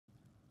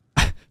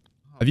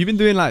Have you been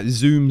doing like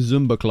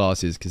Zumba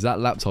classes? Because that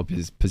laptop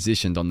is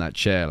positioned on that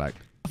chair, like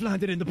I've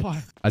landed in the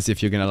pie. as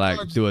if you're gonna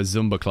like do a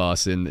Zumba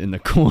class in the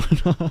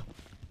corner.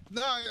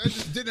 No, I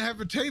just didn't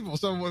have a table,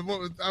 so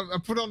I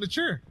put it on the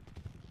chair.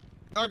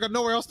 I got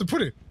nowhere else to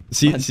put it.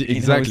 See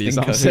exactly.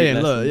 So I'm saying,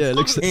 look, yeah,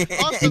 looks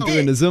Also,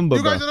 doing the Zumba,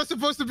 you guys bro. are not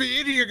supposed to be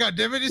in here,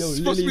 goddammit. It's Yo,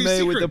 supposed to Lily be Mae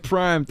secret. with the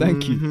prime,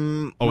 thank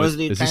you. Oh, is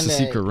this a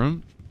secret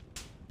room?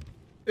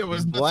 It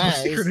was not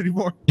so secret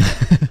anymore.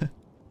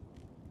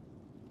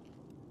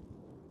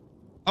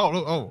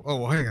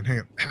 Oh, hang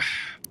on.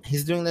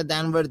 He's doing the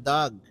downward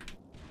dog.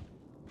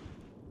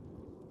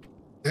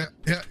 Yeah.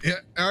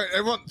 All right,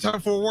 everyone,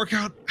 time for a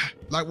workout.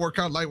 Light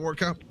workout. Let's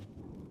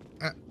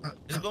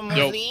go,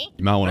 Mosley.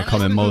 You might want to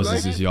come in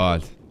Moses'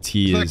 yard.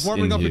 Tears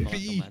warming in up here. in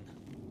PE.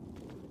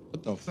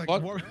 What the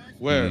Like fuck?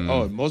 Where?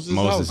 Oh, Moses'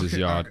 Moses'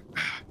 yard.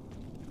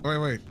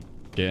 Wait.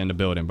 Get in the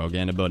building, bro.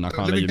 Get in the building. I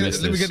can't let you miss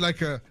this.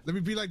 Let me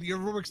be like the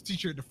aerobics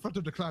teacher in the front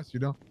of the class, you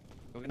know?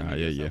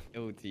 Yeah.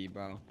 Guilty,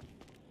 bro.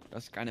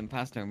 Just scanning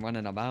past her and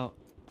running about.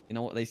 You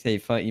know what they say?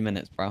 30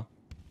 minutes, bro.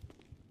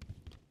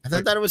 I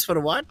thought that was for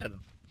water.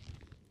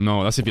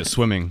 No, that's if you're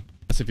swimming.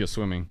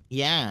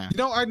 Yeah. You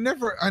know, I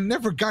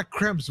never got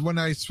cramps when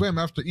I swam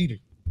after eating.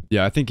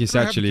 Yeah, I think it's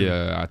actually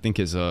I think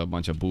it's a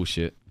bunch of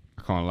bullshit.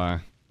 I can't lie.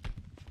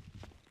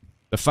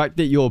 The fact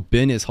that your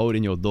bin is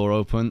holding your door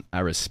open, I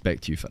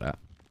respect you for that.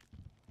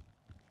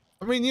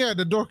 I mean, yeah,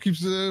 the door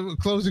keeps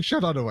closing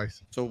shut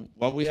otherwise. So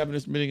why are we having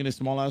this meeting in this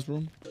small ass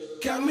room?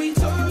 Got me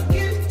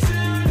talking.